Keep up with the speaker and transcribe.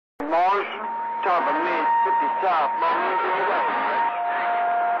Morrison, top of Mississippi, SoftballMan.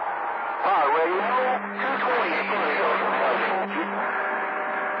 Hi, radio. 220.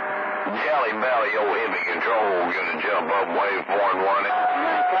 Jelly belly, old HippieControl, gonna jump up wave 4 and 1.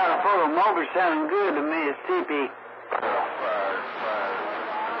 Man, kind of full of motor sounding good to Mississippi.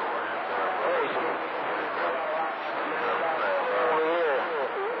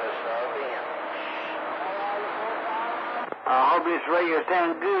 I hope this radio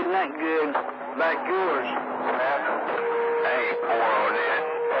sounds good, not good, like yours. Hey, poor on this.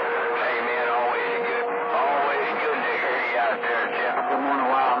 Hey, man, always good to hear you out there, Jeff. Good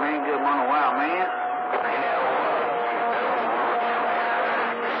morning, wild man. Good morning, wild man.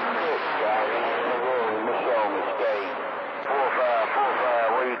 Mistake.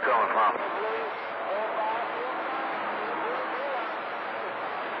 4-5, where you coming from?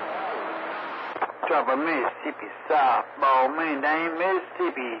 Top of Mississippi, SoftballMan, that ain't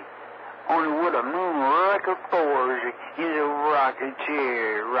Mississippi. Only with a moon rocker force is a rocking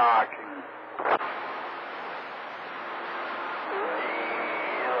chair rocking.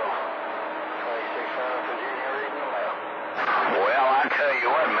 Well, I tell you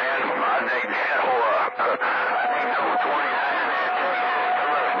what, man, I think that number 29 there, it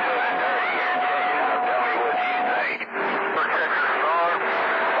looks good and dirty here. Tell me what you think. Protector car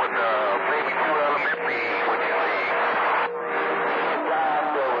with the baby 2 element B, what you think?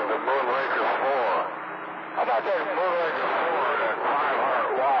 With the Bootlegger 4. How about that Bootlegger 4, that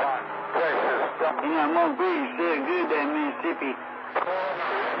 500-watt Texas stuff? You know, more breeze still good that Mississippi.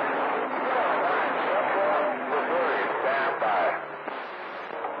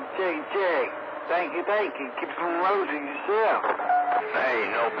 Check. Thank you. Keep some low to yourself. Hey,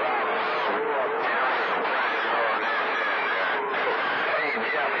 no problem. Hey,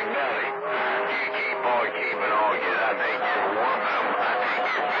 Jelly Belly, you keep on keeping on, because I think you're warming them. I think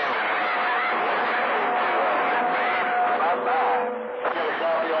you're feeling me. Bye-bye. Got a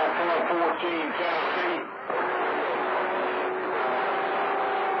copy on 414 Tennessee.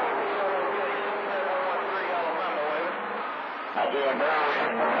 I do a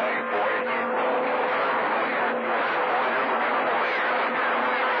hey, boy.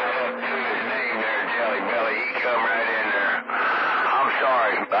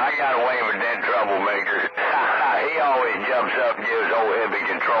 I got away with that troublemaker. He always jumps up and gives old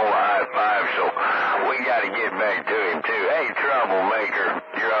HippieControl a high five, so we got to get back to him, too. Hey, troublemaker,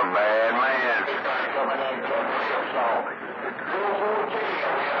 you're a bad man.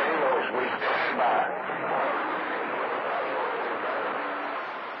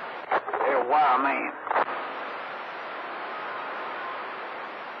 Hey, wild man.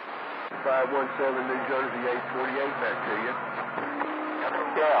 517 New Jersey 848, back to you.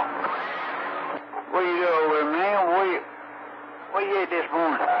 Yeah. What you doing over there, man? What you ate this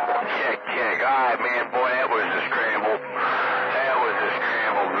morning? Check. All right, man, boy, that was a scramble. That was a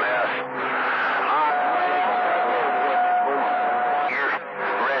scrambled mess. You're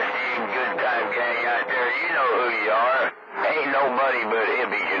resting good time gang out there. You know who you are. Ain't nobody but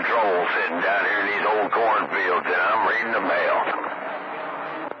HippieControl sitting down here in these old cornfields, and I'm reading the mail.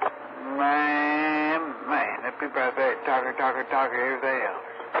 Man, that people out there talking everything else.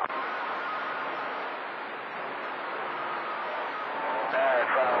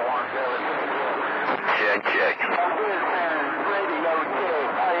 Check. Radio check.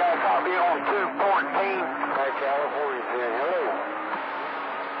 I got a copy on 214. California, hello.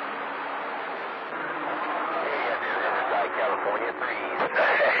 California 3.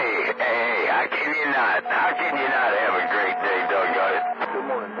 Hey, how can you not have a great day, doggone it? Good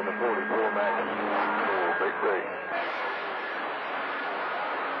morning from the 44 Magnum. Big day.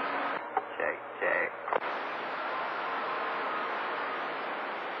 Check.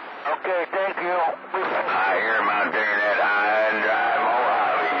 Okay, thank you. I hear him out there in that high and dry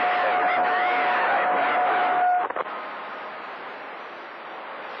Mojave, 73.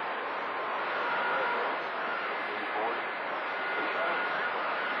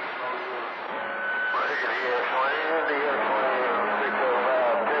 Look at the S-Wing, the S-Wing,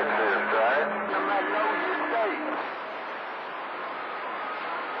 605 Texas, right? I'm not Logan State.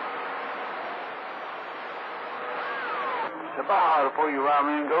 It's about hard for you,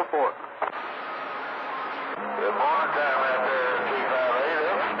 Robin. Go for it. Good morning time out there.